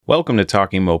Welcome to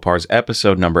Talking Mopars,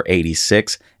 episode number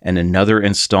 86, and another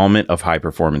installment of High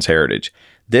Performance Heritage.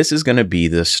 This is going to be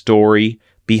the story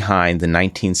behind the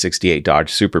 1968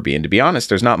 Dodge Super Bee, and to be honest,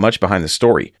 there's not much behind the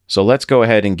story. So let's go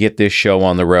ahead and get this show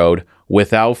on the road.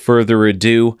 Without further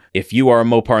ado, if you are a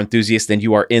Mopar enthusiast, then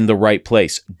you are in the right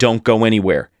place. Don't go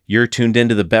anywhere. You're tuned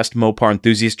into the best Mopar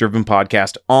enthusiast-driven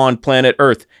podcast on planet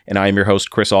Earth, and I am your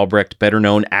host, Chris Albrecht, better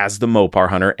known as the Mopar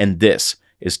Hunter, and this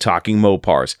is Talking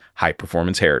Mopars, High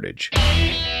Performance Heritage.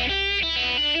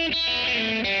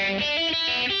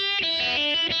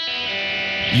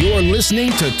 You're listening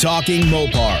to Talking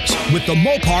Mopars with the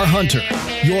Mopar Hunter,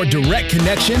 your direct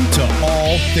connection to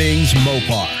all things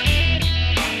Mopar.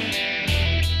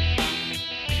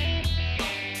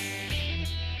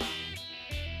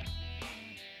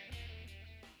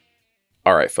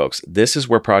 All right, folks, this is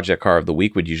where Project Car of the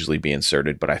Week would usually be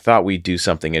inserted, but I thought we'd do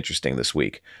something interesting this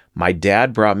week. My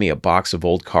dad brought me a box of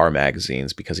old car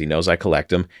magazines because he knows I collect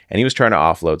them, and he was trying to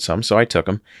offload some, so I took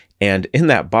them. And in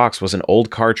that box was an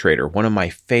old Car Trader, one of my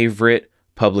favorite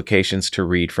publications to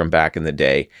read from back in the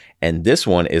day, and this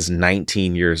one is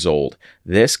 19 years old.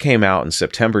 This came out in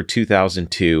September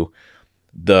 2002,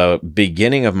 the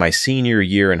beginning of my senior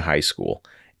year in high school,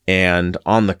 and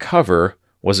on the cover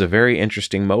was a very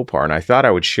interesting Mopar, and I thought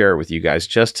I would share it with you guys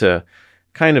just to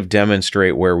kind of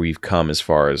demonstrate where we've come as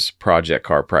far as project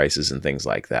car prices and things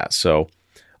like that. So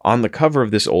on the cover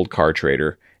of this old Car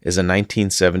Trader is a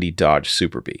 1970 Dodge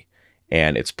Super Bee,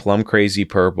 and it's plum crazy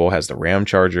purple, has the Ram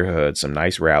Charger hood, some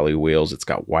nice rally wheels, it's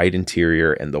got white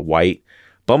interior and the white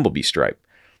bumblebee stripe.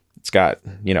 It's got,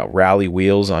 rally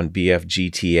wheels on BF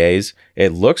GTAs.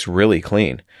 It looks really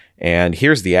clean. And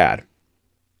here's the ad.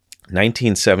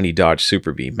 1970 Dodge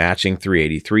Super Bee, matching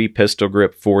 383 pistol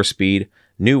grip, 4-speed,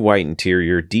 new white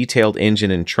interior, detailed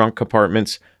engine and trunk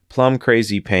compartments, plum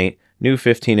crazy paint, new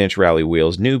 15-inch rally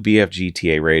wheels, new BF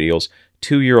GTA radials,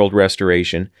 2-year-old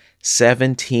restoration,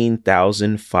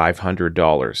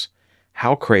 $17,500.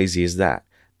 How crazy is that?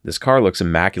 This car looks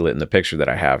immaculate in the picture that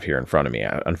I have here in front of me.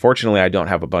 Unfortunately, I don't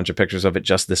have a bunch of pictures of it,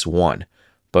 just this one.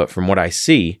 But from what I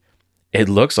see, it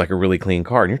looks like a really clean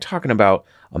car. And you're talking about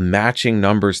a matching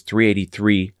numbers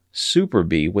 383 Super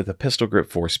Bee with a pistol grip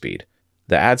 4-speed.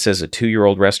 The ad says a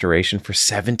 2-year-old restoration for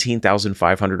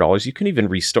 $17,500. You can even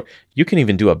restore. You can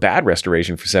even do a bad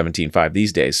restoration for $17,500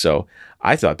 these days. So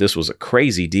I thought this was a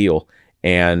crazy deal,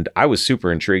 and I was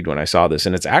super intrigued when I saw this.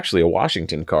 And it's actually a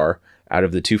Washington car out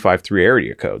of the 253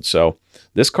 area code. So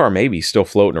this car may be still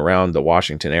floating around the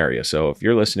Washington area. So if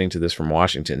you're listening to this from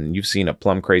Washington and you've seen a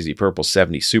plum crazy purple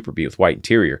 70 Super Bee with white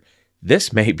interior,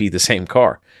 this may be the same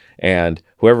car. And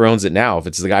whoever owns it now, if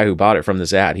it's the guy who bought it from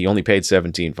this ad, he only paid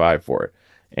 $17,500 for it.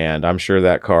 And I'm sure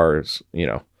that car is,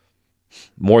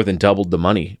 more than doubled the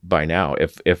money by now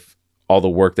if all the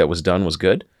work that was done was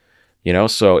good.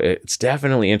 So it's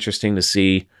definitely interesting to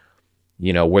see,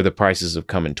 where the prices have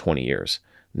come in 20 years.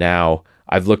 Now,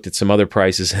 I've looked at some other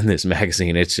prices in this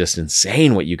magazine. It's just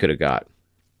insane what you could have got,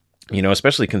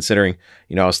 especially considering,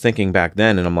 I was thinking back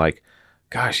then and I'm like,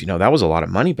 gosh, that was a lot of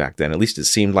money back then. At least it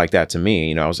seemed like that to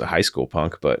me. I was a high school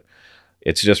punk, but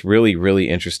it's just really, really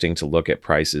interesting to look at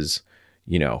prices,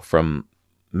 from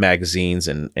magazines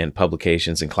and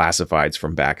publications and classifieds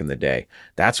from back in the day.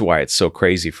 That's why it's so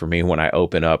crazy for me when I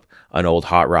open up an old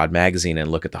Hot Rod magazine and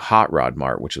look at the Hot Rod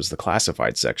Mart, which was the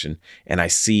classified section, and I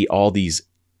see all these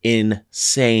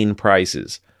insane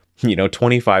prices,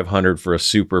 $2,500 for a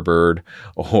Superbird,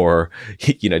 or,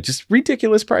 just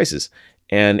ridiculous prices.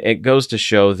 And it goes to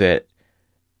show that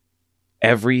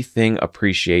everything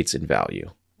appreciates in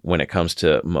value when it comes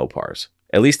to Mopars.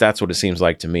 At least that's what it seems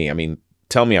like to me. I mean,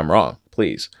 tell me I'm wrong,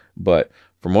 please. But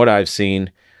from what I've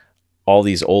seen, all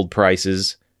these old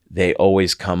prices, they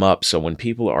always come up. So when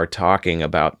people are talking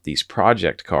about these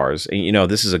project cars,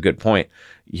 this is a good point.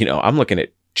 I'm looking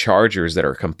at Chargers that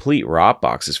are complete rot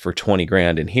boxes for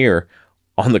 $20,000. And here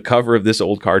on the cover of this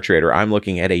old Car Trader, I'm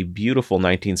looking at a beautiful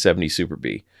 1970 Super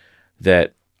Bee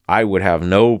that I would have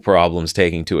no problems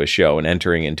taking to a show and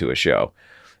entering into a show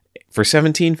for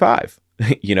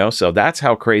 $17,500. So that's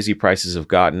how crazy prices have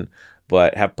gotten.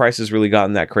 But have prices really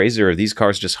gotten that crazy, or are these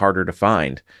cars just harder to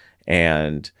find?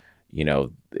 And,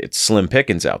 it's slim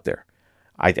pickings out there.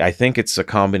 I think it's a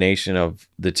combination of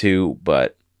the two,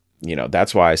 but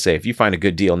that's why I say if you find a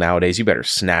good deal nowadays, you better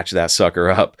snatch that sucker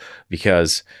up,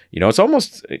 because, it's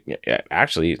almost,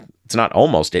 actually, it's not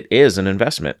almost, it is an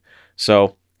investment.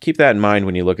 So keep that in mind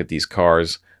when you look at these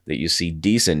cars that you see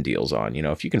decent deals on.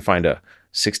 If you can find a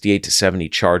 68 to 70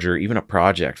 Charger, even a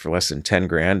project for less than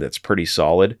 $10,000, that's pretty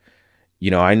solid.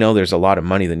 I know there's a lot of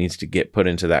money that needs to get put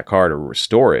into that car to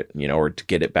restore it, or to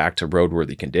get it back to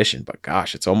roadworthy condition. But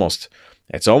gosh, it's almost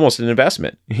it's almost an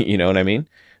investment. You know what I mean?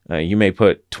 You may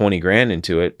put 20 grand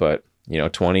into it, but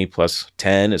 20 plus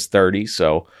 10 is 30.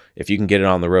 So if you can get it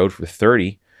on the road for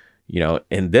 30,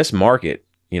 in this market,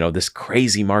 this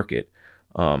crazy market,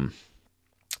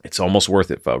 it's almost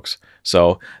worth it, folks.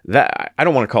 So that, I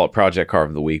don't want to call it Project Car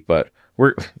of the Week, but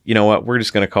we're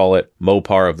just going to call it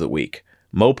Mopar of the Week.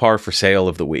 Mopar for sale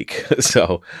of the week.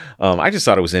 So I just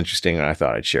thought it was interesting, and I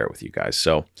thought I'd share it with you guys.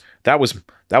 So that was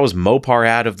Mopar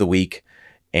ad of the week,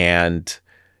 and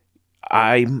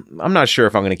I'm not sure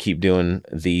if I'm going to keep doing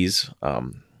these,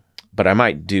 but I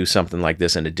might do something like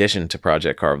this in addition to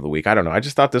Project Car of the Week. I don't know. I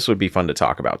just thought this would be fun to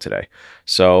talk about today.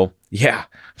 So yeah,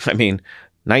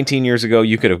 19 years ago,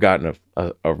 you could have gotten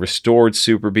a restored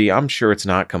Super Bee. I'm sure it's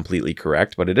not completely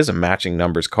correct, but it is a matching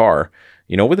numbers car,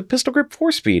 with a pistol grip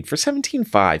 4-speed for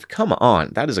 $17,500. Come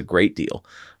on. That is a great deal.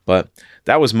 But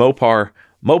that was Mopar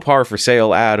for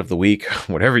sale ad of the week,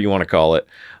 whatever you want to call it.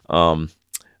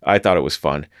 I thought it was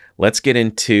fun. Let's get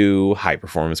into high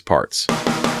performance parts.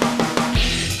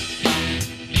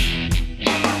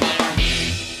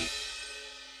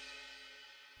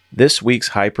 This week's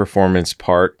high performance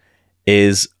part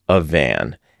is a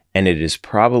van, and it is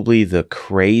probably the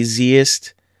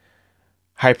craziest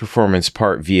high performance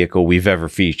part vehicle we've ever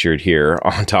featured here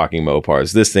on Talking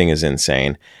Mopars. This thing is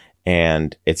insane,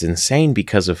 and it's insane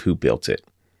because of who built it.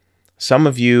 Some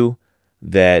of you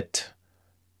that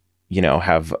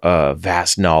have a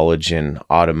vast knowledge in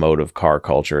automotive car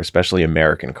culture, especially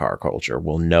American car culture,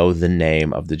 will know the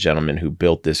name of the gentleman who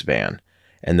built this van,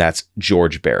 and that's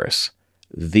George Barris.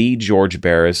 The George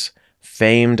Barris,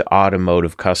 famed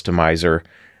automotive customizer.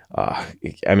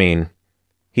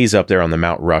 He's up there on the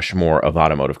Mount Rushmore of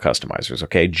automotive customizers,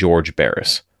 okay? George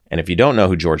Barris. And if you don't know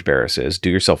who George Barris is, do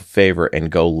yourself a favor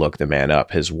and go look the man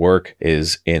up. His work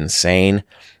is insane.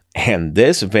 And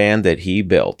this van that he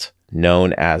built,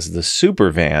 known as the Super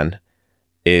Van,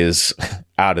 is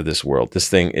out of this world. This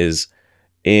thing is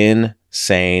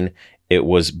insane. It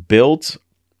was built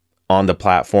on the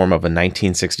platform of a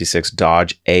 1966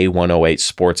 Dodge A108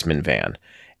 Sportsman van.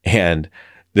 And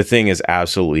the thing is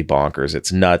absolutely bonkers.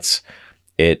 It's nuts.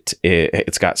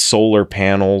 It's got solar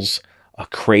panels, a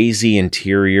crazy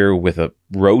interior with a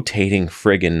rotating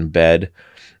friggin' bed.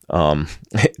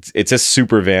 It's a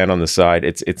super van on the side.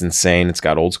 It's insane. It's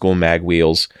got old school mag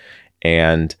wheels,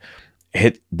 and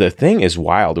the thing is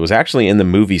wild. It was actually in the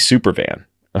movie Supervan.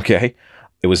 Okay,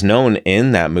 it was known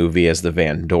in that movie as the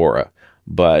Vandora,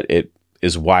 but it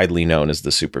is widely known as the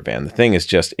Supervan. The thing is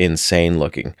just insane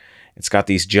looking. It's got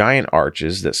these giant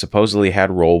arches that supposedly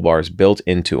had roll bars built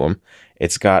into them.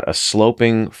 It's got a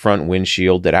sloping front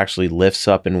windshield that actually lifts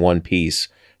up in one piece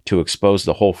to expose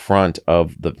the whole front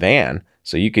of the van.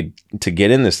 So to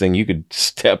get in this thing, you could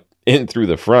step in through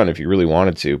the front if you really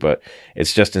wanted to, but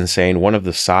it's just insane. One of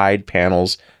the side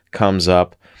panels comes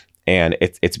up, and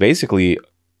it's basically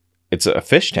a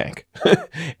fish tank.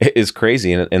 It is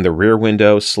crazy. And the rear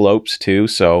window slopes too.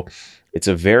 So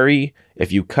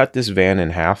if you cut this van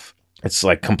in half, it's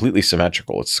like completely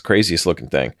symmetrical. It's the craziest looking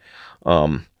thing.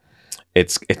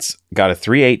 It's got a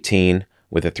 318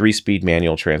 with a 3-speed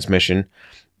manual transmission,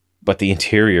 but the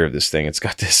interior of this thing, it's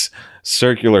got this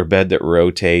circular bed that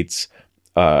rotates,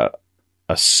 a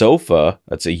sofa.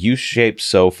 That's a U-shaped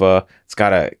sofa. It's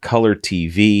got a color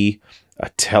TV, a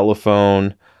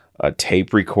telephone, a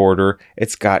tape recorder.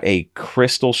 It's got a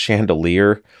crystal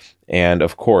chandelier. And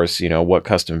of course, what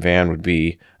custom van would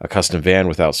be a custom van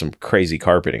without some crazy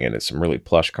carpeting in it, some really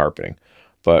plush carpeting.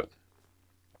 But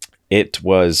it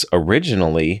was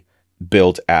originally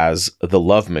built as the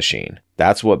Love Machine.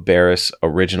 That's what Barris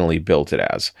originally built it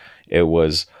as. It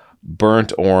was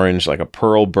burnt orange, like a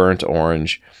pearl burnt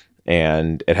orange,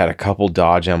 and it had a couple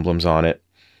Dodge emblems on it.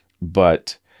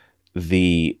 But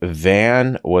the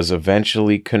van was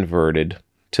eventually converted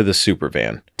to the Super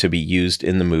Van to be used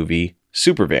in the movie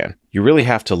Supervan. You really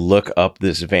have to look up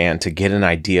this van to get an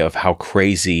idea of how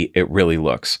crazy it really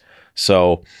looks.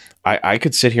 So I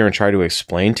could sit here and try to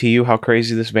explain to you how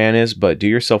crazy this van is, but do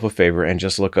yourself a favor and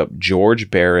just look up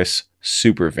George Barris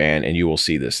Supervan and you will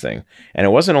see this thing. And it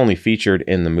wasn't only featured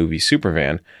in the movie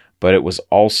Supervan, but it was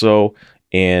also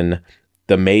in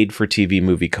the made-for-TV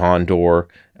movie Condor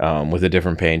with a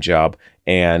different paint job,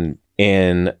 and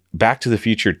in Back to the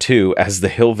Future 2 as the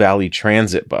Hill Valley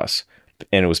Transit bus.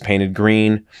 And it was painted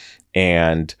green,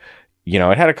 and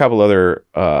it had a couple other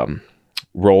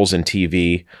roles in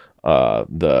TV.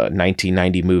 The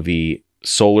 1990 movie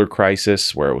Solar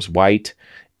Crisis, where it was white,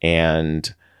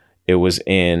 and it was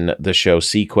in the show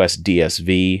Sequest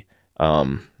DSV,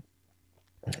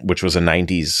 which was a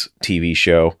 90s TV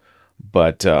show.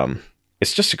 But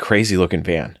it's just a crazy looking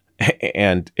van,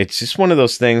 And it's just one of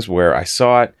those things where I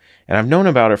saw it and I've known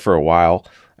about it for a while.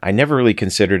 I never really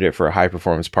considered it for a high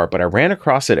performance part, but I ran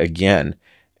across it again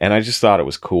and I just thought it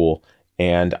was cool.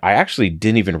 And I actually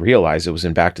didn't even realize it was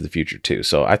in Back to the Future 2.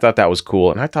 So I thought that was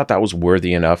cool. And I thought that was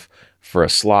worthy enough for a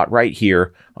slot right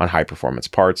here on High Performance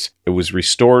Parts. It was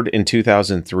restored in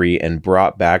 2003 and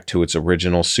brought back to its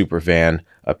original Supervan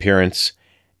appearance.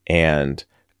 And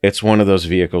it's one of those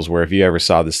vehicles where if you ever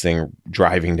saw this thing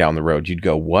driving down the road, you'd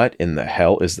go, what in the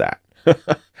hell is that?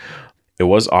 It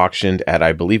was auctioned at,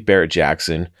 I believe,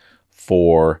 Barrett-Jackson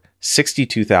for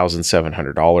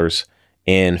 $62,700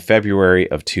 in February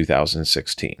of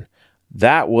 2016.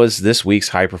 That was this week's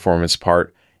high performance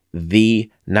part, the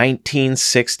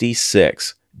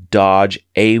 1966 Dodge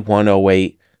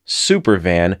A108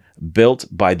 Supervan built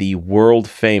by the world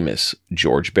famous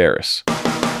George Barris.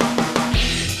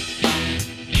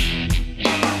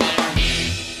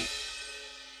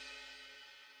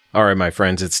 All right, my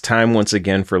friends, it's time once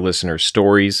again for listener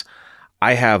stories.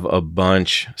 I have a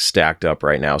bunch stacked up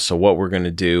right now. So what we're going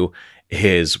to do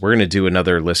is we're going to do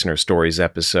another listener stories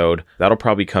episode. That'll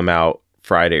probably come out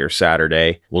Friday or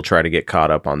Saturday. We'll try to get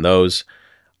caught up on those.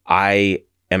 I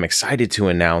am excited to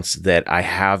announce that I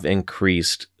have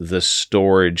increased the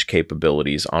storage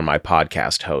capabilities on my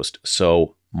podcast host.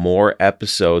 So more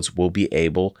episodes will be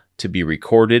able to be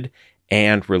recorded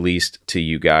and released to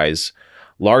you guys,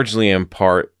 largely in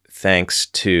part thanks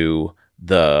to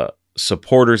the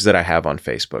supporters that I have on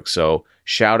Facebook. So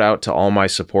shout out to all my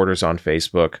supporters on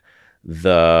Facebook.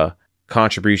 The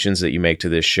contributions that you make to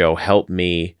this show help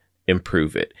me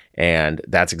improve it. And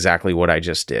that's exactly what I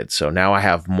just did. So now I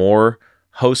have more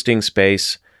hosting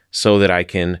space so that I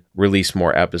can release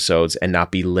more episodes and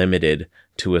not be limited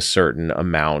to a certain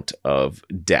amount of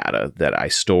data that I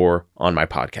store on my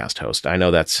podcast host. I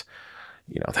know that's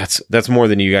more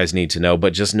than you guys need to know,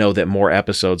 but just know that more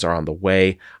episodes are on the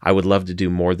way. I would love to do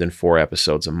more than 4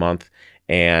 episodes a month.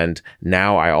 And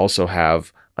now I also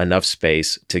have enough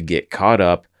space to get caught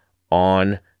up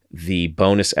on the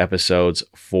bonus episodes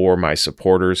for my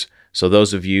supporters. So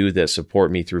those of you that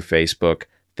support me through Facebook,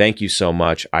 thank you so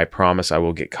much. I promise I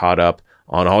will get caught up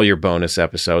on all your bonus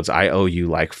episodes. I owe you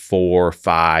like 4,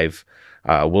 5,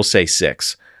 we'll say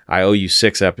 6. I owe you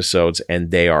 6 episodes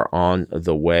and they are on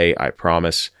the way, I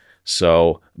promise.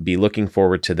 So be looking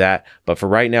forward to that. But for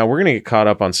right now, we're going to get caught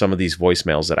up on some of these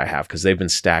voicemails that I have because they've been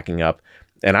stacking up.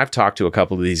 And I've talked to a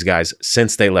couple of these guys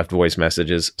since they left voice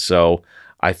messages. So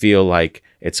I feel like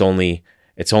it's only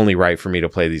right for me to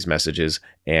play these messages.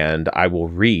 And I will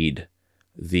read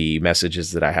the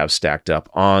messages that I have stacked up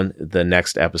on the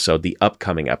next episode, the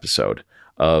upcoming episode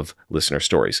of Listener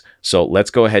Stories. So let's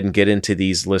go ahead and get into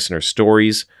these listener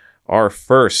stories. Our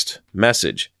first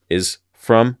message is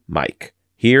from Mike.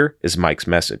 Here is Mike's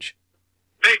message.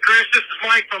 Hey, Chris, this is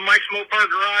Mike from Mike's Mopar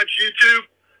Garage YouTube.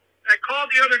 I called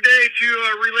the other day to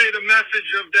relay the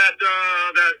message of that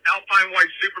Alpine White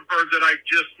Superbird that I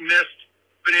just missed,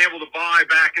 been able to buy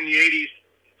back in the 80s.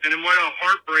 And what a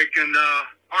heartbreak and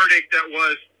heartache that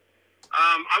was.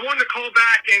 I wanted to call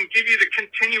back and give you the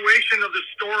continuation of the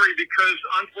story because,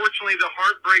 unfortunately, the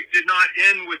heartbreak did not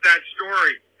end with that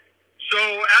story. So,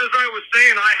 as I was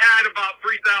saying, I had about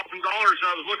 $3,000 and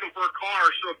I was looking for a car.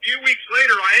 So, a few weeks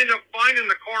later, I ended up finding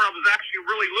the car I was actually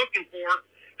really looking for,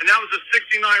 and that was a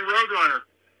 69 Roadrunner.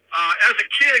 As a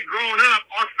kid growing up,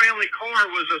 our family car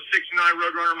was a 69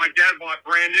 Roadrunner my dad bought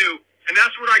brand new, and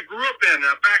that's what I grew up in,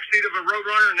 a backseat of a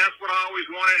Roadrunner, and that's what I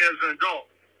always wanted as an adult.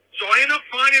 So I ended up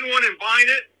finding one and buying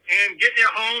it and getting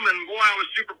it home, and boy, I was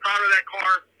super proud of that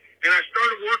car. And I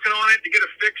started working on it to get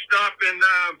it fixed up and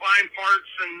buying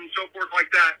parts and so forth like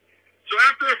that. So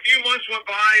after a few months went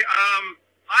by,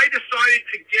 I decided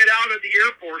to get out of the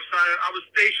Air Force. I was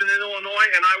stationed in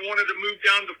Illinois, and I wanted to move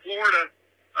down to Florida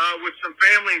with some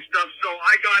family and stuff. So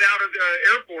I got out of the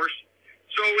Air Force.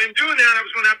 So in doing that, I was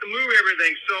going to have to move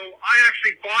everything. So I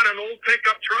actually bought an old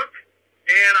pickup truck,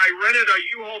 and I rented a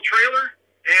U-Haul trailer,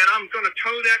 and I'm going to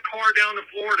tow that car down to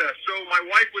Florida. So my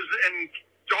wife and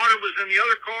daughter was in the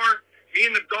other car. Me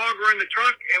and the dog were in the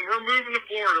truck, and we're moving to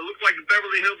Florida. It looked like the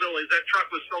Beverly Hillbillies. That truck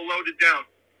was so loaded down.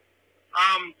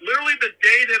 Literally the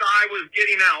day that I was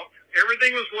getting out,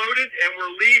 everything was loaded, and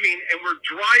we're leaving, and we're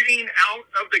driving out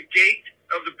of the gate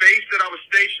of the base that I was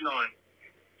stationed on.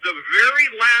 The very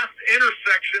last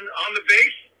intersection on the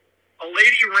base, a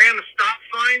lady ran the stop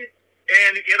sign,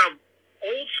 and in an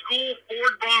old-school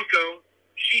Ford Bronco,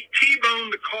 she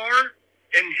T-boned the car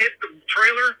and hit the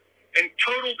trailer and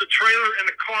totaled the trailer and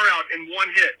the car out in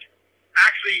one hit.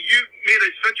 Actually, you made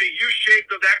such a U-shape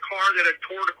of that car that it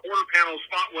tore the quarter panel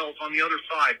spot welds on the other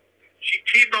side. She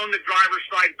T-boned the driver's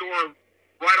side door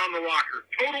right on the rocker.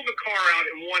 Totaled the car out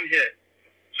in one hit.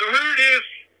 So here it is.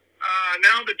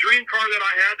 Now the dream car that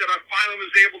I had that I finally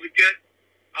was able to get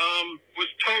was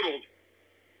totaled.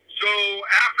 So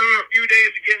after a few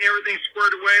days of getting everything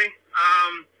squared away,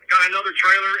 got another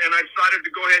trailer, and I decided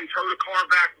to go ahead and tow the car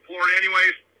back to Florida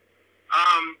anyways.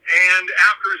 And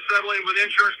after settling with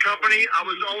insurance company, I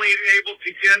was only able to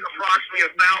get approximately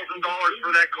 $1,000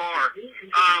 for that car.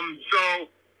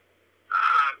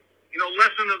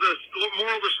 Lesson of the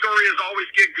moral of the story is always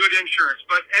get good insurance.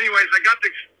 But anyways, I got the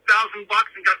 $1,000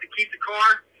 and got to keep the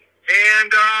car.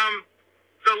 And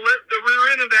the rear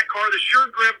end of that car, the Sure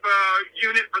Grip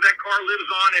unit for that car lives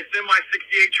on. It's in my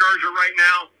 68 Charger right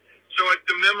now. So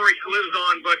the memory lives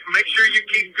on. But make sure you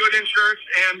keep good insurance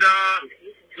and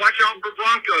watch out for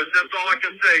Broncos. That's all I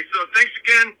can say. So thanks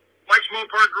again, Mike's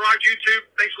Mopar Garage YouTube.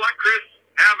 Thanks a lot, Chris.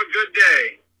 Have a good day.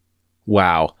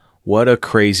 Wow. What a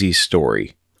crazy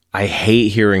story. I hate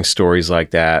hearing stories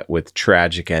like that with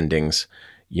tragic endings.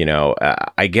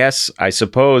 I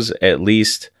suppose at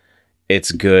least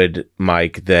it's good,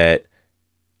 Mike, that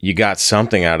you got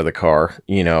something out of the car.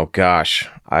 Gosh,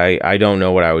 I don't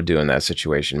know what I would do in that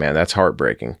situation, man. That's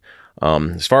heartbreaking.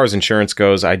 As far as insurance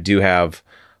goes, I do have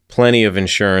plenty of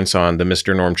insurance on the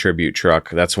Mr. Norm Tribute truck.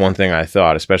 That's one thing I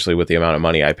thought, especially with the amount of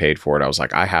money I paid for it. I was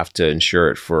like, I have to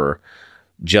insure it for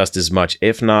just as much,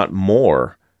 if not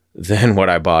more, than what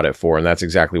I bought it for. And that's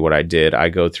exactly what I did. I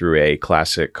go through a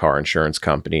classic car insurance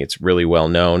company. It's really well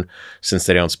known. Since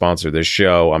they don't sponsor this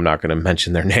show, I'm not going to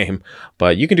mention their name,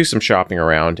 but you can do some shopping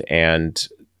around. And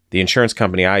the insurance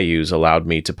company I use allowed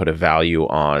me to put a value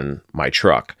on my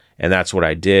truck. And that's what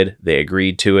I did. They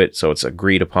agreed to it. So it's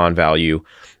agreed upon value.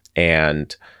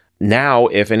 And now,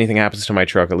 if anything happens to my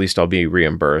truck, at least I'll be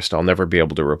reimbursed. I'll never be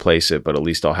able to replace it, but at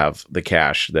least I'll have the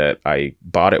cash that I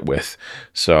bought it with.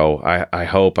 So I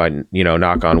hope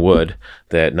knock on wood,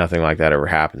 that nothing like that ever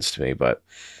happens to me. But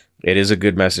it is a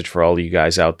good message for all of you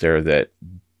guys out there that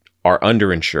are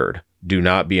underinsured. Do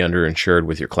not be underinsured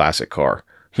with your classic car,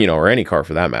 or any car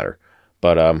for that matter.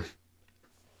 But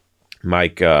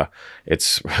Mike,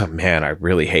 man, I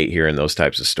really hate hearing those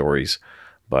types of stories.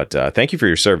 But thank you for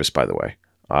your service, by the way.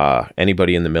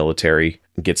 Anybody in the military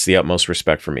gets the utmost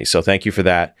respect for me. So thank you for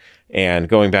that. And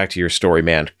going back to your story,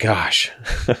 man, gosh,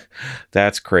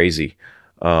 that's crazy.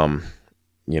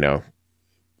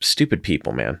 Stupid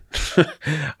people, man.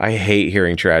 I hate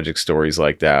hearing tragic stories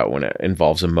like that when it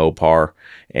involves a Mopar,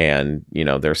 and,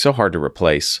 they're so hard to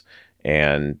replace.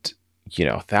 And,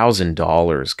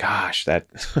 $1,000, gosh, that,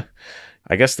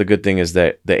 I guess the good thing is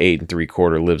that the 8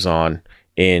 3/4 lives on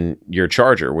in your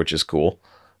Charger, which is cool.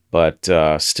 But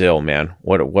still, man,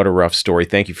 what a rough story.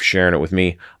 Thank you for sharing it with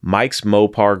me. Mike's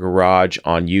Mopar Garage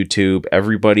on YouTube.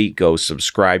 Everybody go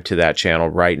subscribe to that channel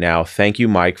right now. Thank you,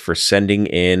 Mike, for sending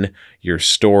in your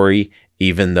story,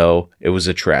 even though it was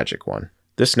a tragic one.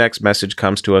 This next message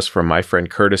comes to us from my friend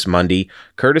Curtis Mundy.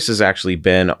 Curtis has actually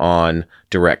been on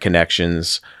Direct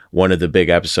Connections, one of the big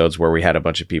episodes where we had a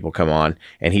bunch of people come on,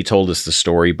 and he told us the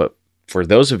story. But for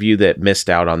those of you that missed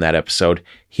out on that episode,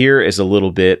 here is a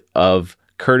little bit of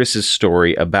Curtis's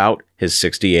story about his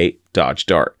 68 Dodge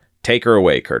Dart. Take her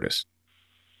away, Curtis.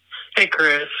 Hey,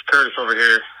 Chris. Curtis over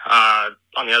here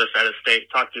on the other side of the state.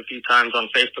 Talked to you a few times on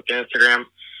Facebook and Instagram.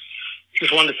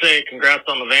 Just wanted to say congrats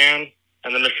on the van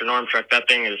and the Mr. Norm truck. That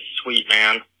thing is sweet,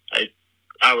 man.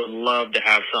 I would love to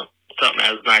have something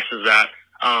as nice as that.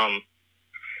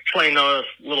 Just letting you know this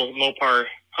little Mopar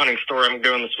hunting story I'm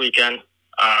doing this weekend.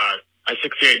 My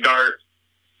 68 Dart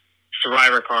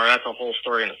Survivor car, that's a whole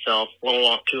story in itself. A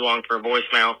little too long for a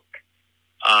voicemail.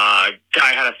 Guy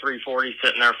had a 340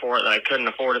 sitting there for it that I couldn't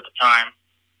afford at the time.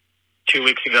 2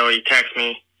 weeks ago, he texted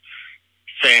me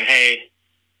saying, hey,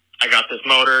 I got this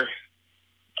motor.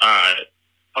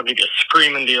 I'll give you a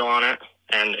screaming deal on it.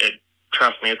 And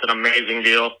trust me, it's an amazing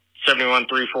deal. 71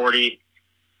 340,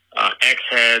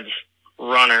 X-heads,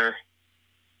 runner.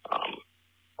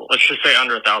 Let's just say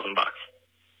under $1,000.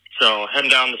 So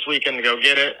heading down this weekend to go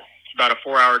get it. It's about a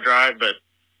 4-hour drive, but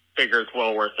figure it's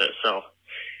well worth it. So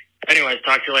anyways,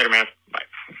 talk to you later, man. Bye.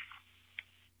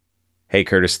 Hey,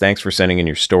 Curtis, thanks for sending in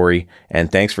your story, and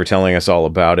thanks for telling us all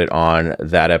about it on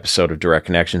that episode of Direct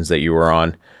Connections that you were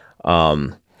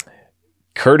on.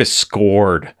 Curtis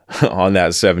scored on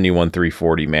that 71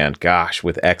 340, man. Gosh,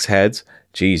 with X-heads.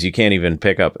 Geez, you can't even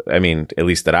pick up, at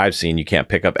least that I've seen, you can't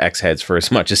pick up X-heads for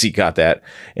as much as he got that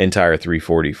entire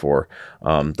 340 for.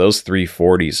 Those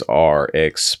 340s are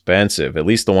expensive, at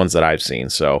least the ones that I've seen.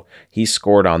 So he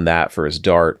scored on that for his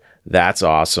Dart. That's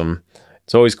awesome.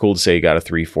 It's always cool to say you got a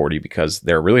 340 because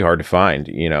they're really hard to find.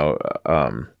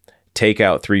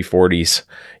 takeout 340s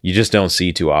you just don't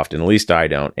see too often. At least I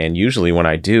don't. And usually when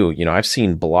I do, I've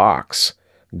seen blocks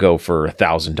go for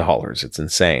 $1,000. It's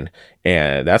insane.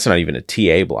 And that's not even a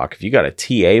TA block. If you got a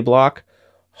TA block,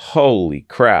 holy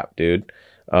crap, dude.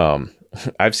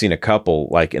 I've seen a couple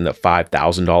like in the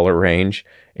 $5,000 range.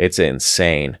 It's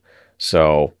insane.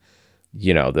 So,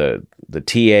 the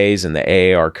TAs and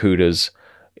the AAR CUDAs,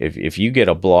 if you get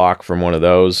a block from one of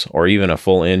those or even a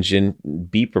full engine,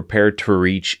 be prepared to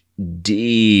reach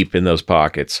deep in those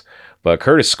pockets. But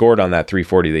Curtis scored on that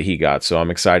 340 that he got, so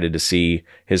I'm excited to see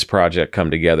his project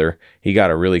come together. He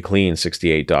got a really clean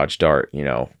 68 Dodge Dart.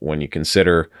 When you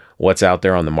consider what's out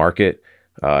there on the market,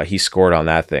 he scored on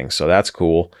that thing, so that's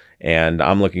cool. And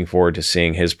I'm looking forward to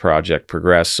seeing his project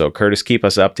progress. So Curtis, keep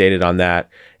us updated on that.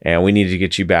 And we need to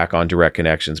get you back on Direct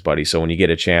Connections, buddy. So when you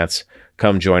get a chance,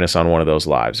 come join us on one of those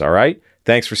lives. All right?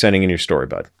 Thanks for sending in your story,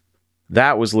 bud.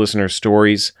 That was Listener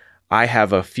Stories. I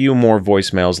have a few more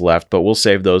voicemails left, but we'll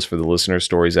save those for the Listener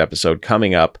Stories episode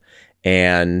coming up.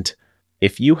 And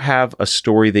if you have a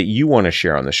story that you want to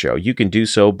share on the show, you can do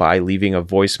so by leaving a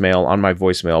voicemail on my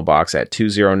voicemail box at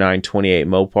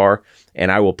 209-28-MOPAR,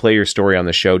 and I will play your story on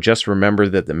the show. Just remember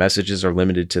that the messages are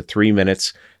limited to 3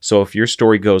 minutes, so if your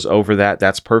story goes over that,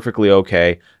 that's perfectly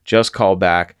okay. Just call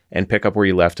back and pick up where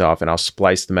you left off, and I'll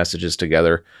splice the messages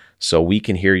together so we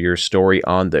can hear your story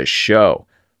on the show.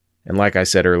 And like I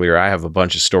said earlier, I have a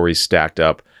bunch of stories stacked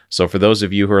up, so for those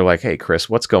of you who are like, hey, Chris,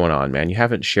 what's going on, man? You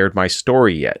haven't shared my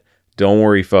story yet. Don't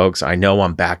worry, folks. I know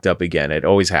I'm backed up again. It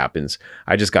always happens.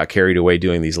 I just got carried away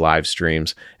doing these live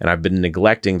streams, and I've been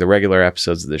neglecting the regular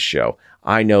episodes of this show.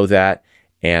 I know that,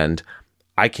 and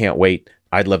I can't wait.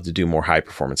 I'd love to do more High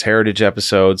Performance Heritage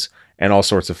episodes and all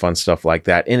sorts of fun stuff like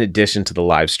that, in addition to the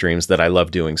live streams that I love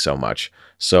doing so much.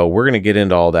 So we're going to get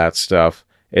into all that stuff.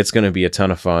 It's going to be a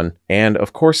ton of fun, and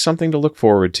of course, something to look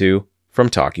forward to from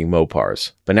Talking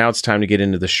Mopars. But now it's time to get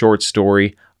into the short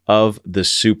story of the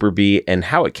Super Bee and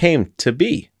how it came to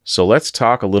be. So let's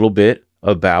talk a little bit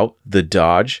about the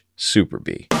Dodge Super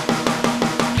Bee.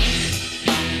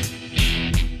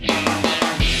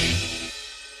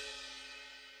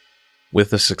 With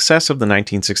the success of the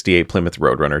 1968 Plymouth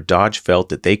Roadrunner, Dodge felt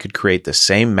that they could create the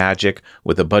same magic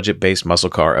with a budget-based muscle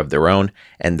car of their own,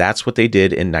 and that's what they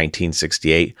did in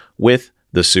 1968 with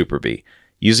the Super Bee.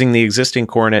 Using the existing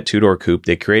Coronet two-door coupe,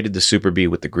 they created the Super Bee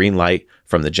with the green light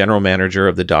from the general manager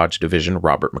of the Dodge division,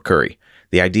 Robert McCurry.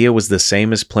 The idea was the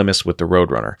same as Plymouth's with the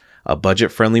Roadrunner, a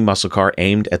budget-friendly muscle car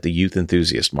aimed at the youth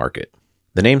enthusiast market.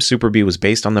 The name Super Bee was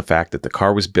based on the fact that the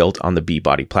car was built on the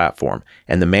B-body platform,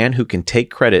 and the man who can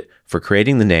take credit for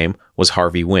creating the name was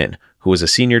Harvey Wynn, who was a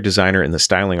senior designer in the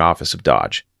styling office of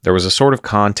Dodge. There was a sort of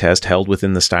contest held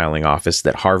within the styling office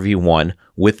that Harvey won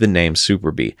with the name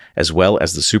Super Bee, as well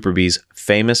as the Super Bee's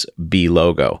famous B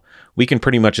logo. We can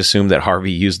pretty much assume that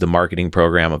Harvey used the marketing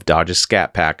program of Dodge's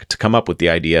Scat Pack to come up with the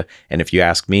idea, and if you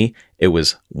ask me, it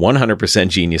was 100%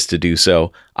 genius to do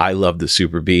so. I love the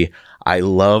Super Bee. I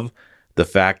love the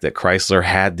fact that Chrysler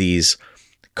had these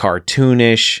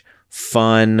cartoonish,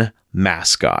 fun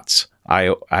mascots.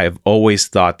 I've always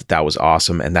thought that that was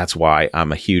awesome, and that's why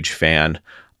I'm a huge fan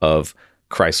of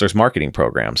Chrysler's marketing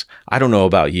programs. I don't know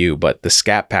about you, but the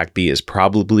Scat Pack Bee is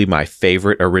probably my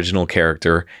favorite original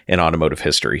character in automotive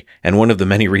history, and one of the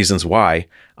many reasons why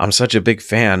I'm such a big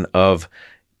fan of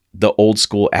the old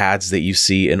school ads that you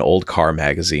see in old car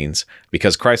magazines,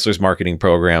 because Chrysler's marketing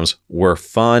programs were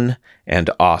fun and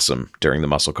awesome during the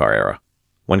muscle car era.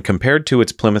 When compared to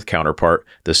its Plymouth counterpart,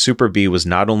 the Super Bee was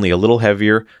not only a little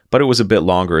heavier, but it was a bit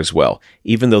longer as well,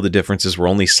 even though the differences were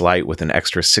only slight, with an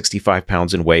extra 65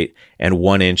 pounds in weight and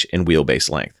 1 inch in wheelbase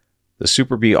length. The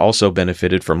Super Bee also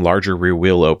benefited from larger rear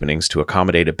wheel openings to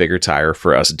accommodate a bigger tire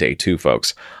for us Day 2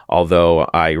 folks, although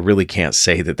I really can't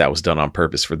say that that was done on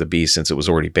purpose for the Bee, since it was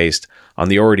already based on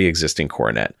the already existing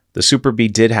Coronet. The Super Bee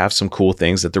did have some cool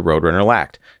things that the Roadrunner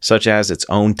lacked, such as its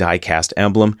own die-cast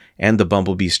emblem and the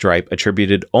bumblebee stripe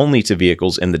attributed only to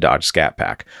vehicles in the Dodge Scat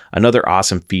Pack. Another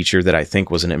awesome feature that I think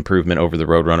was an improvement over the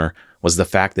Roadrunner was the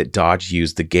fact that Dodge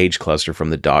used the gauge cluster from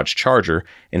the Dodge Charger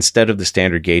instead of the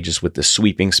standard gauges with the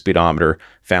sweeping speedometer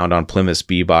found on Plymouth's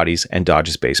B-bodies and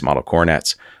Dodge's base model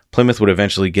Coronets. Plymouth would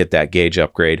eventually get that gauge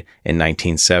upgrade in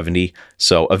 1970,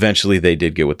 so eventually they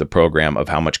did get with the program of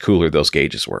how much cooler those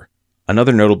gauges were.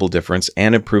 Another notable difference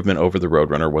and improvement over the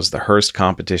Roadrunner was the Hurst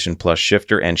Competition Plus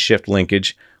shifter and shift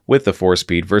linkage, with the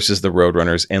 4-speed versus the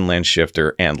Roadrunner's inland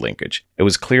shifter and linkage. It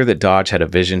was clear that Dodge had a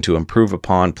vision to improve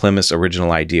upon Plymouth's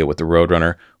original idea with the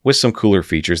Roadrunner with some cooler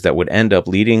features that would end up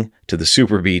leading to the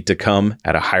Super Bee to come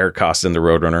at a higher cost than the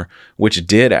Roadrunner, which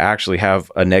did actually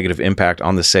have a negative impact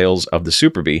on the sales of the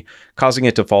Super Bee, causing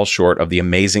it to fall short of the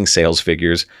amazing sales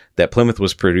figures that Plymouth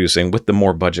was producing with the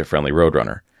more budget-friendly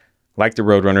Roadrunner. Like the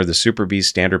Roadrunner, the Super Bee's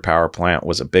standard power plant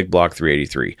was a big block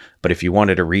 383, but if you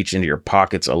wanted to reach into your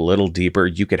pockets a little deeper,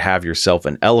 you could have yourself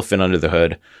an elephant under the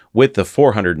hood, with the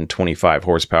 425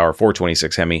 horsepower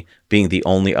 426 Hemi being the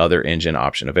only other engine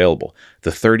option available. The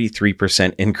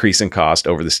 33% increase in cost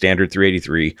over the standard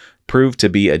 383 proved to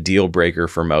be a deal breaker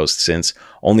for most, since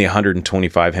only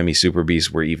 125 Hemi Super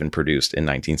Bees were even produced in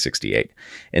 1968.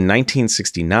 In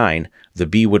 1969, the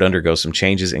Bee would undergo some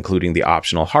changes, including the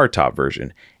optional hardtop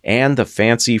version and the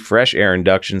fancy fresh air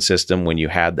induction system when you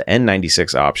had the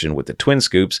N96 option with the twin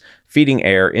scoops feeding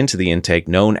air into the intake,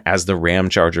 known as the Ram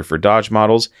Charger for Dodge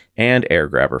models and Air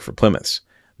Grabber for Plymouths.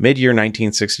 Mid-year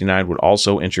 1969 would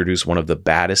also introduce one of the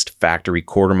baddest factory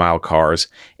quarter-mile cars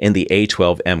in the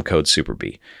A12 M-Code Super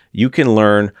Bee. You can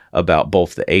learn about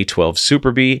both the A12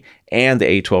 Super Bee and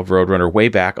the A12 Roadrunner way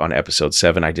back on episode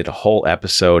 7. I did a whole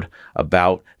episode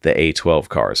about the A12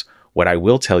 cars. What I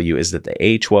will tell you is that the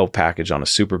A12 package on a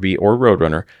Super Bee or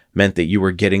Roadrunner meant that you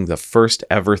were getting the first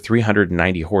ever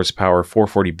 390 horsepower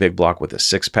 440 big block with a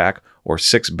 6-pack or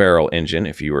 6-barrel engine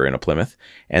if you were in a Plymouth,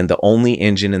 and the only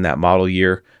engine in that model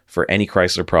year for any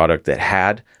Chrysler product that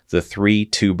had the 3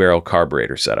 2-barrel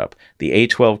carburetor setup. The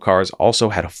A12 cars also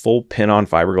had a full pin-on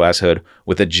fiberglass hood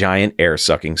with a giant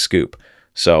air-sucking scoop.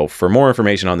 So for more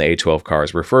information on the A12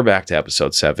 cars, refer back to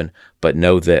episode 7, but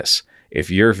know this. If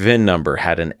your VIN number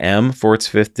had an M for its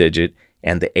 5th digit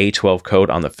and the A12 code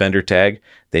on the fender tag,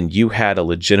 then you had a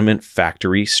legitimate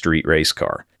factory street race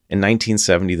car. In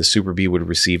 1970, the Super Bee would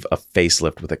receive a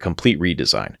facelift with a complete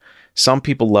redesign. Some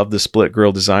people love the split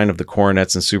grille design of the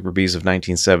Coronets and Super Bees of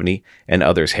 1970, and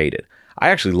others hate it. I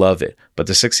actually love it, but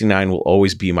the 69 will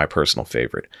always be my personal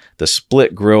favorite. The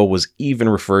split grille was even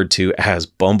referred to as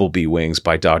Bumblebee wings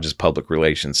by Dodge's public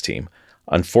relations team.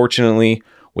 Unfortunately,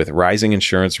 with rising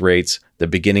insurance rates, the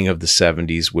beginning of the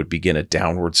 70s would begin a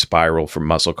downward spiral for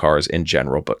muscle cars in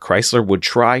general, but Chrysler would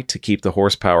try to keep the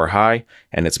horsepower high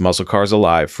and its muscle cars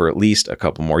alive for at least a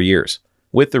couple more years.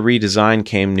 With the redesign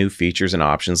came new features and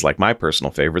options like my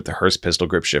personal favorite, the Hurst pistol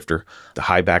grip shifter, the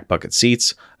high back bucket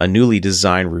seats, a newly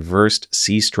designed reversed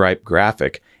C-stripe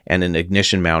graphic, and an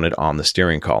ignition mounted on the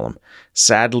steering column.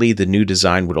 Sadly, the new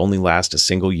design would only last a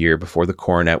single year before the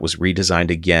Coronet was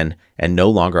redesigned again and no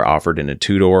longer offered in a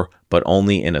 2-door, but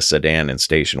only in a sedan and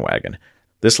station wagon.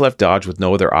 This left Dodge with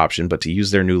no other option but to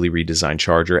use their newly redesigned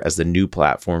Charger as the new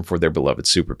platform for their beloved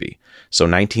Super Bee. So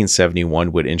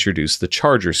 1971 would introduce the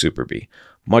Charger Super Bee.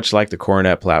 Much like the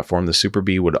Coronet platform, the Super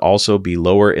Bee would also be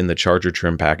lower in the Charger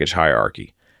trim package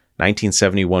hierarchy.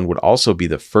 1971 would also be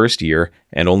the first year,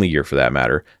 and only year for that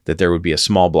matter, that there would be a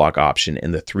small block option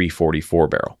in the 344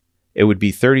 barrel. It would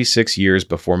be 36 years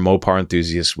before Mopar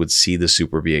enthusiasts would see the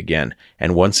Super Bee again,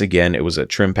 and once again it was a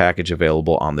trim package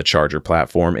available on the Charger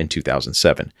platform in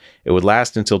 2007. It would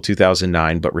last until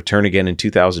 2009, but return again in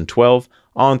 2012,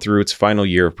 on through its final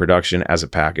year of production as a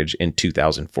package in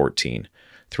 2014.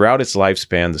 Throughout its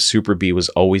lifespan, the Super Bee was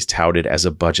always touted as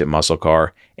a budget muscle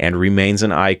car and remains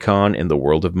an icon in the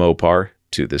world of Mopar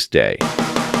to this day.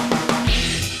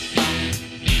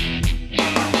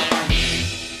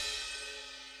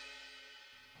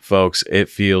 Folks, it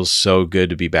feels so good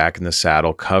to be back in the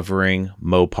saddle covering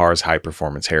Mopar's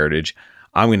high-performance heritage.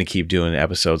 I'm going to keep doing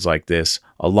episodes like this,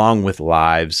 along with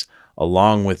lives,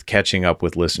 along with catching up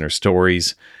with listener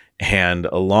stories, and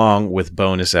along with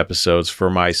bonus episodes for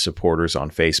my supporters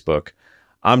on Facebook.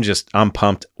 I'm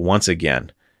pumped once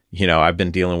again. You know, I've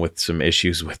been dealing with some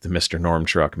issues with the Mr. Norm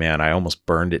truck, man. I almost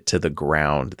burned it to the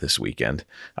ground this weekend.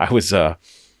 I was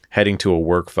heading to a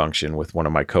work function with one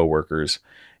of my coworkers,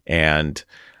 and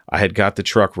I had got the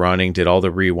truck running, did all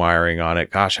the rewiring on it.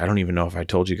 Gosh, I don't even know if I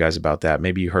told you guys about that.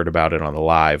 Maybe you heard about it on the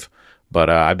live, but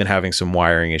I've been having some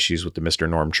wiring issues with the Mr.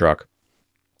 Norm truck.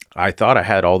 I thought I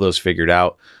had all those figured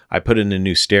out. I put in a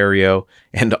new stereo,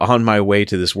 and on my way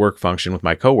to this work function with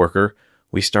my coworker,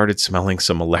 we started smelling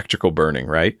some electrical burning,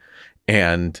 right?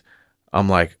 And I'm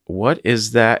like, what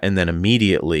is that? And then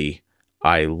immediately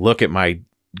I look at my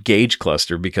gauge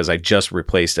cluster because I just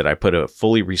replaced it. I put a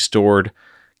fully restored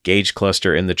gauge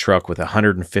cluster in the truck with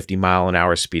 150 mile an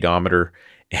hour speedometer,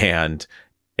 and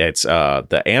it's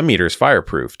the ammeter is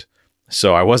fireproofed.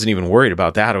 So I wasn't even worried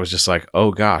about that. I was just like,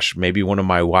 oh gosh, maybe one of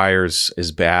my wires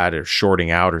is bad or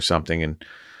shorting out or something and,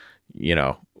 you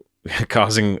know,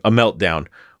 causing a meltdown.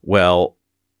 Well,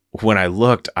 when I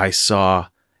looked, I saw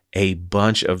a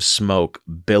bunch of smoke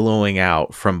billowing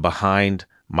out from behind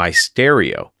my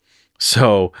stereo.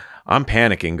 So I'm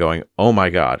panicking, going, oh my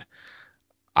God,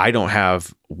 I don't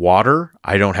have water.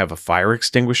 I don't have a fire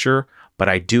extinguisher, but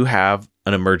I do have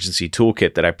an emergency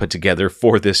toolkit that I put together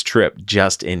for this trip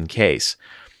just in case.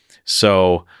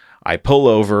 So I pull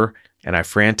over and I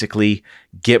frantically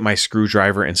get my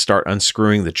screwdriver and start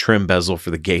unscrewing the trim bezel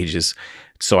for the gauges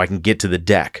so I can get to the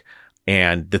deck.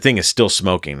 And the thing is still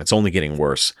smoking. It's only getting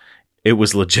worse. It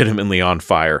was legitimately on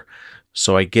fire.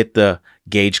 So I get the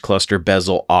gauge cluster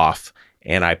bezel off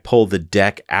and I pull the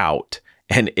deck out,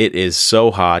 and it is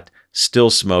so hot, still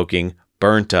smoking,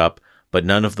 burnt up, but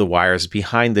none of the wires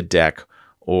behind the deck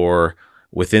or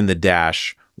within the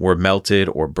dash were melted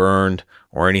or burned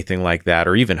or anything like that,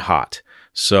 or even hot.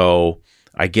 So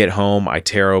I get home, I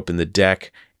tear open the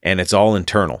deck, and it's all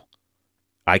internal.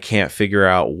 I can't figure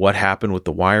out what happened with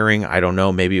the wiring. I don't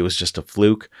know. Maybe it was just a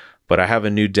fluke, but I have a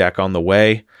new deck on the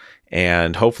way,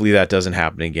 and hopefully that doesn't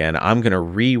happen again. I'm going to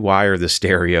rewire the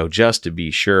stereo just to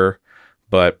be sure,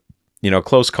 but,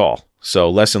 close call. So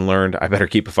lesson learned, I better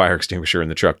keep a fire extinguisher in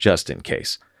the truck just in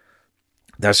case.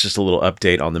 That's just a little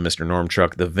update on the Mr. Norm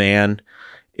truck. The van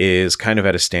is kind of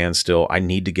at a standstill. I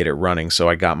need to get it running, so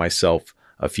I got myself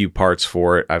a few parts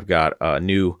for it. I've got a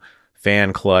new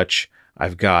fan clutch.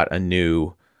 I've got a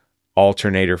new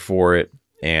alternator for it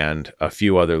and a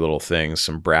few other little things,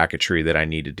 some bracketry that I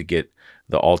needed to get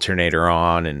the alternator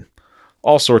on and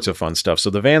all sorts of fun stuff. So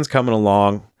the van's coming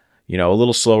along, a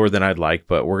little slower than I'd like,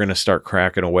 but we're going to start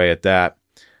cracking away at that.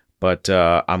 But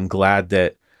I'm glad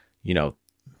that, the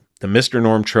Mr.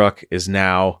 Norm truck is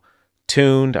now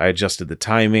tuned. I adjusted the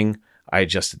timing. I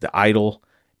adjusted the idle,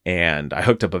 and I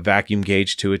hooked up a vacuum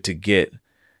gauge to it to get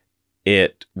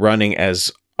it running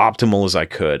as optimal as I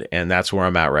could. And that's where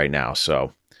I'm at right now.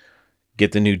 So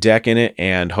get the new deck in it,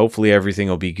 and hopefully everything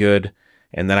will be good.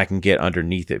 And then I can get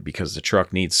underneath it because the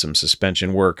truck needs some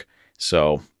suspension work.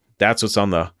 So that's what's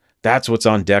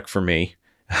on deck for me.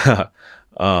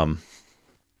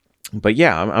 But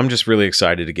yeah, I'm just really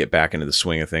excited to get back into the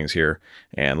swing of things here.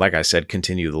 And like I said,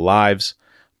 continue the lives.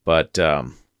 But I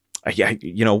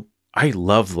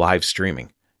love live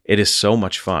streaming. It is so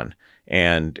much fun.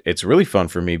 And it's really fun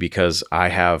for me because I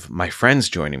have my friends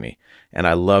joining me. And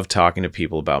I love talking to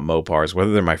people about Mopars,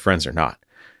 whether they're my friends or not.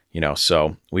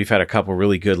 So we've had a couple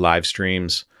really good live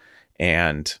streams,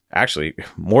 and actually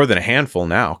more than a handful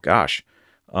now. Gosh,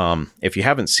 if you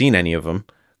haven't seen any of them,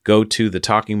 go to the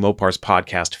Talking Mopars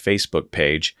podcast Facebook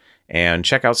page and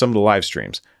check out some of the live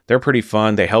streams. They're pretty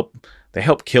fun. They help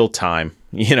kill time.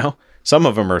 Some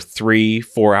of them are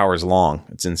 3-4 hours long.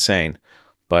 It's insane,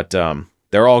 but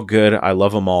they're all good. I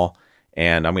love them all,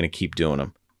 and I'm going to keep doing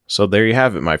them. So there you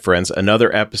have it, my friends.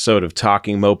 Another episode of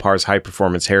Talking Mopars High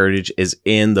Performance Heritage is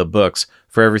in the books.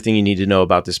 For everything you need to know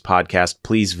about this podcast,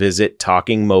 please visit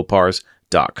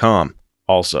talkingmopars.com.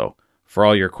 Also, for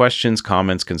all your questions,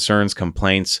 comments, concerns,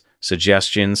 complaints,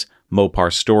 suggestions,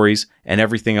 Mopar stories, and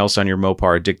everything else on your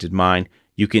Mopar addicted mind,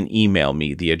 you can email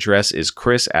me. The address is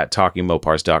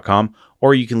chris@talkingmopars.com,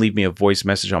 or you can leave me a voice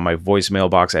message on my voicemail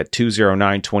box at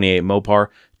 209-28-MOPAR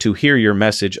to hear your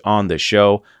message on the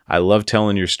show. I love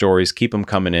telling your stories. Keep them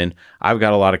coming in. I've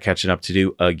got a lot of catching up to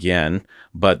do again,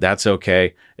 but that's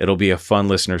okay. It'll be a fun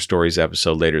listener stories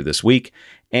episode later this week.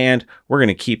 And we're going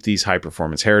to keep these high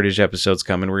performance heritage episodes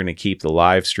coming. We're going to keep the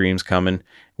live streams coming.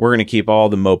 We're going to keep all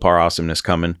the Mopar awesomeness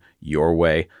coming your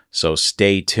way. So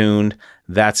stay tuned.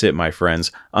 That's it, my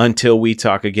friends. Until we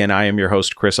talk again, I am your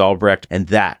host, Chris Albrecht, and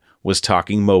that was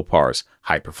Talking Mopars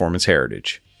High Performance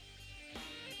Heritage.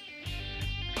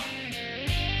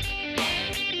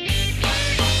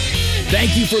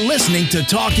 Thank you for listening to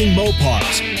Talking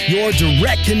Mopars, your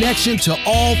direct connection to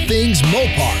all things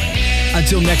Mopar.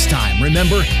 Until next time,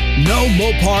 remember, no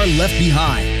Mopar left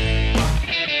behind.